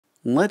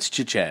Let's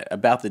chit-chat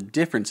about the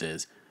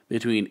differences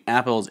between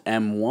Apple's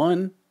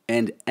M1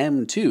 and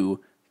M2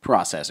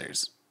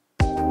 processors.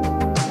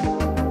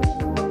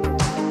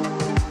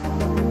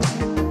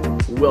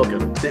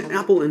 Welcome to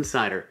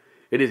AppleInsider.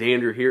 It is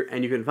Andrew here,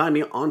 and you can find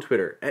me on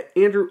Twitter at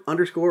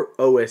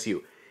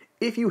Andrew_OSU.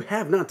 If you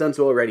have not done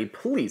so already,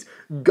 please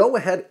go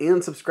ahead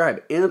and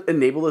subscribe and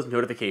enable those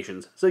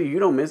notifications so you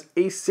don't miss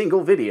a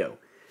single video.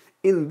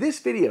 In this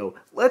video,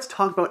 let's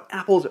talk about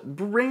Apple's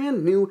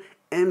brand new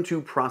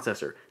M2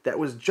 processor that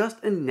was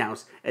just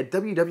announced at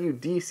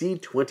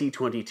WWDC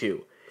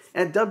 2022.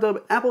 At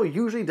DubDub, Apple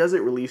usually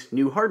doesn't release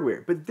new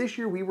hardware, but this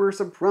year we were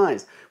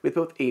surprised with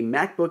both a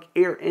MacBook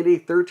Air and a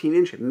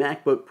 13-inch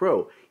MacBook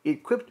Pro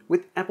equipped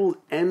with Apple's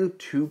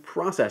M2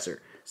 processor.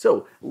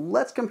 So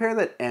let's compare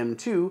that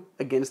M2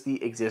 against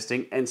the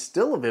existing and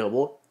still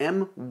available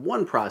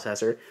M1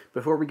 processor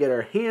before we get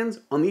our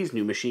hands on these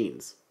new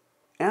machines.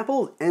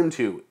 Apple's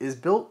M2 is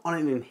built on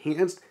an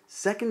enhanced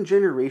second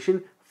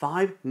generation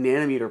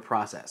 5nm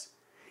process.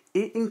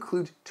 It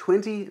includes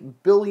 20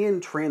 billion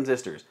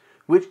transistors,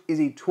 which is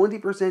a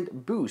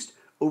 20% boost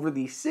over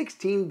the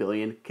 16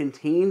 billion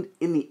contained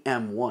in the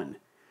M1.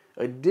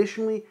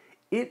 Additionally,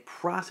 it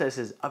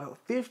processes about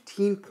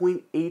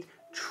 15.8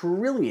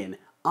 trillion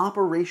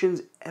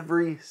operations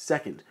every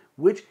second,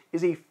 which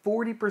is a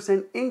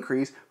 40%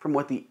 increase from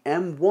what the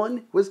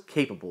M1 was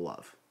capable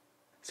of.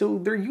 So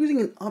they're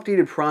using an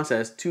updated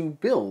process to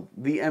build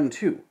the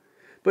M2.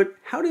 But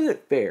how does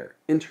it fare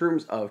in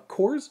terms of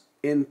cores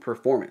and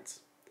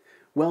performance?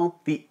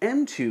 Well, the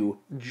M2,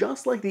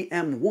 just like the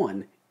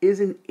M1, is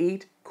an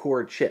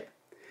 8-core chip.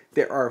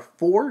 There are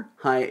 4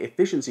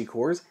 high-efficiency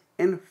cores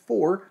and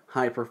 4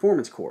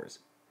 high-performance cores.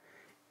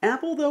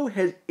 Apple, though,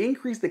 has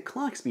increased the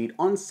clock speed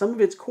on some of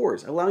its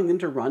cores, allowing them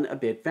to run a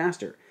bit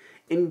faster.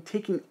 In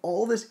taking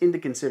all this into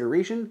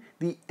consideration,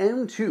 the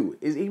M2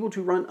 is able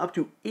to run up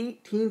to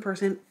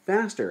 18%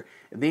 faster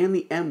than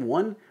the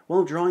M1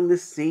 while drawing the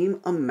same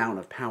amount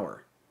of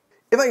power.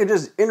 If I could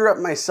just interrupt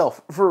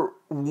myself for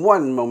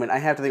one moment, I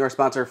have to thank our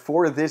sponsor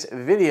for this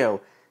video,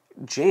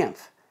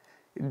 Jamf.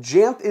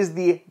 Jamf is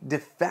the de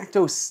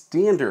facto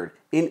standard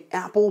in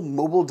Apple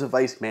mobile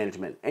device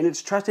management, and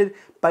it's trusted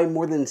by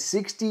more than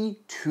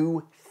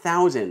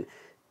 62,000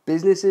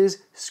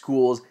 businesses,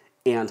 schools,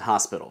 and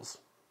hospitals.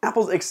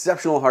 Apple's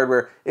exceptional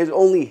hardware is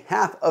only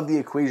half of the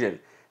equation.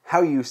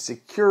 How you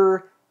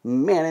secure,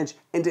 manage,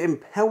 and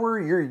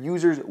empower your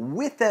users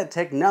with that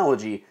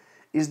technology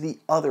is the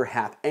other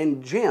half,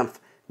 and Jamf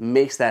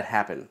makes that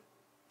happen.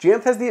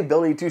 Jamf has the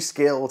ability to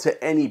scale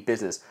to any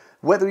business,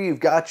 whether you've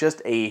got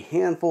just a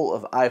handful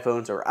of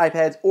iPhones or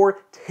iPads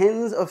or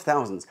tens of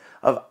thousands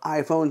of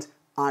iPhones,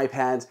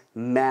 iPads,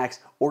 Macs,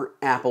 or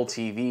Apple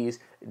TVs,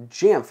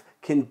 Jamf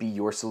can be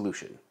your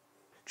solution.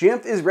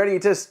 Jamf is ready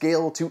to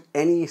scale to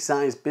any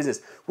size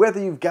business, whether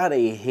you've got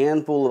a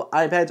handful of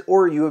iPads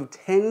or you have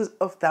tens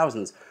of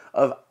thousands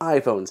of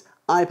iPhones,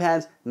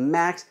 iPads,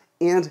 Macs,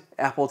 and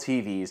Apple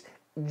TVs.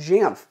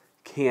 Jamf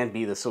can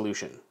be the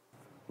solution.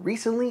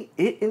 Recently,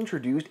 it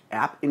introduced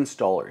App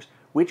Installers,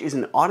 which is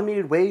an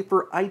automated way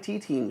for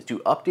IT teams to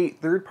update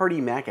third-party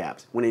Mac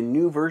apps when a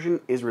new version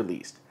is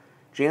released.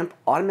 Jamf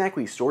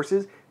automatically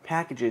sources,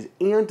 packages,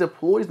 and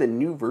deploys the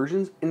new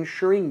versions,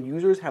 ensuring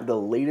users have the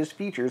latest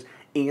features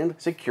and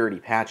security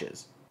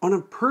patches. On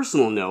a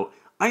personal note,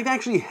 I've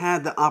actually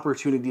had the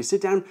opportunity to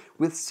sit down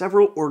with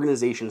several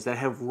organizations that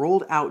have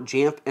rolled out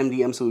Jamf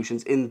MDM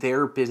solutions in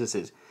their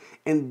businesses,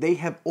 and they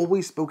have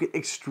always spoken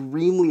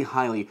extremely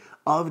highly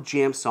of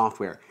Jamf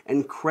software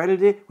and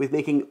credited it with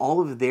making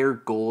all of their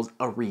goals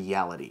a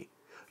reality.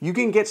 You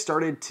can get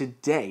started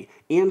today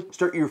and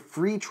start your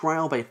free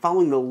trial by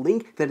following the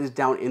link that is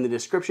down in the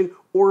description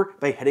or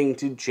by heading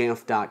to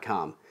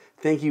jamf.com.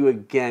 Thank you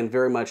again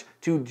very much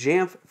to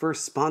Jamf for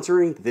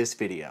sponsoring this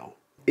video.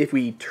 If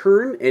we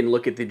turn and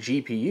look at the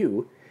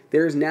GPU,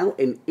 there is now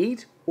an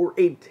 8 or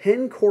a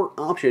 10-core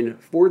option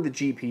for the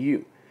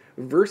GPU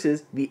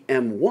versus the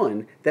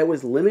M1 that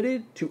was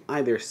limited to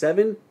either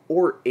 7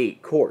 or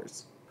 8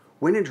 cores.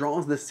 When it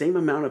draws the same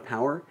amount of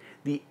power,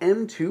 the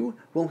M2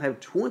 will have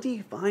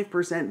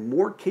 25%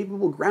 more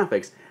capable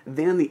graphics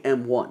than the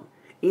M1.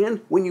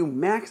 And when you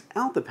max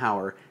out the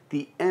power,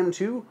 the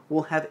M2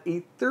 will have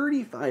a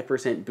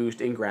 35% boost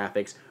in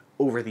graphics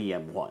over the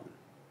M1.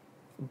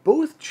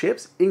 Both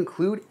chips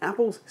include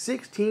Apple's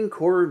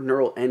 16-core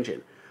neural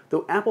engine,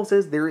 though Apple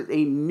says there is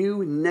a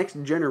new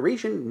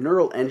next-generation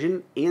neural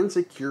engine and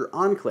secure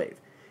enclave.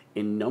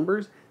 In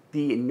numbers,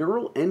 the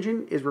neural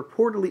engine is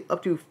reportedly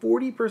up to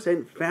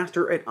 40%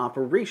 faster at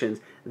operations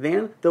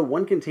than the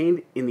one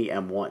contained in the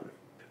M1.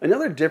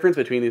 Another difference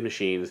between these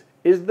machines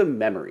is the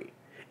memory.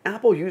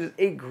 Apple uses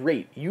a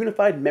great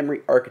unified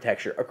memory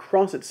architecture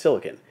across its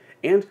silicon,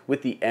 and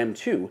with the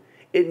M2,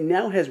 it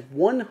now has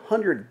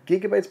 100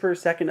 gigabytes per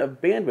second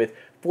of bandwidth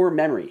for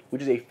memory,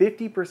 which is a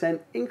 50%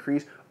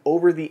 increase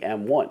over the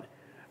M1.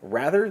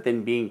 Rather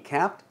than being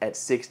capped at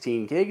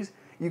 16 gigs,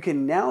 you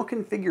can now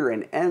configure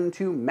an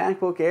M2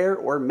 MacBook Air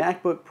or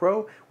MacBook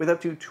Pro with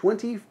up to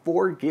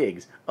 24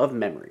 gigs of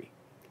memory.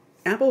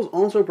 Apple's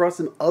also brought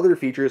some other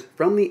features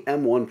from the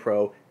M1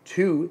 Pro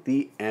to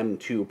the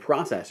M2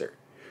 processor.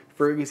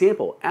 For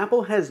example,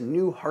 Apple has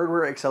new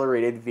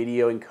hardware-accelerated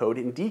video encode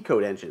and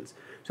decode engines.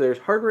 So there's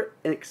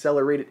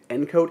hardware-accelerated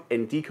encode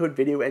and decode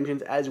video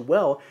engines, as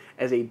well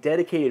as a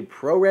dedicated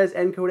ProRes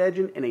encode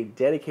engine and a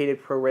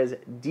dedicated ProRes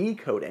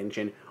decode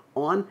engine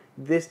on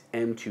this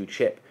M2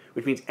 chip,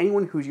 which means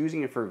anyone who's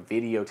using it for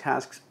video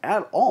tasks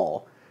at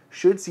all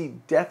should see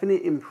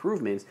definite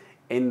improvements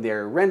in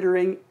their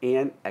rendering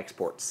and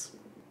exports.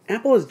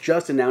 Apple has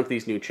just announced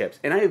these new chips,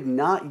 and I have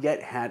not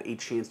yet had a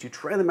chance to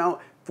try them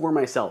out for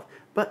myself,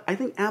 but I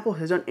think Apple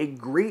has done a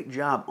great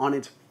job on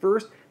its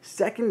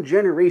second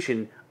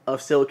generation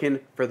of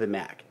silicon for the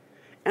Mac.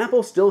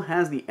 Apple still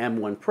has the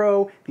M1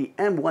 Pro, the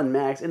M1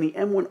 Max, and the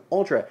M1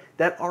 Ultra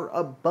that are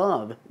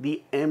above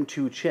the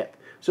M2 chip.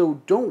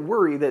 So don't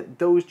worry that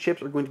those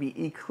chips are going to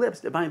be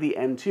eclipsed by the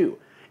M2.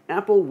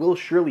 Apple will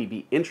surely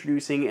be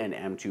introducing an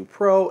M2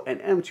 Pro, an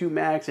M2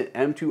 Max, and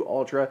M2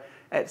 Ultra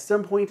at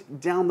some point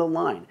down the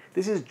line.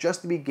 This is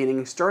just the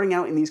beginning, starting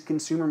out in these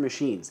consumer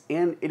machines,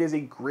 and it is a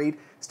great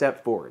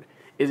step forward.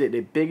 Is it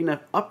a big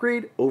enough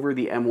upgrade over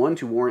the M1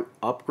 to warrant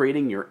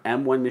upgrading your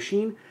M1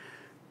 machine?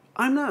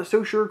 I'm not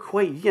so sure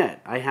quite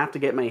yet. I have to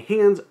get my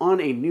hands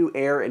on a new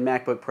Air and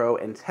MacBook Pro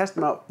and test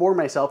them out for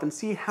myself and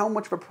see how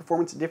much of a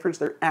performance difference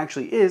there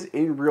actually is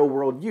in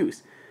real-world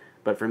use.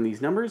 But from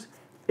these numbers,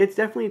 it's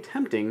definitely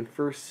tempting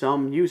for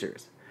some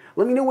users.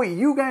 Let me know what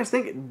you guys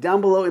think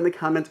down below in the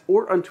comments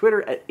or on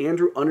Twitter at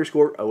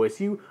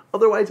Andrew_OSU.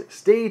 Otherwise,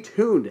 stay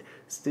tuned.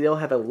 Still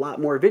have a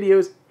lot more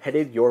videos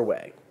headed your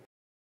way.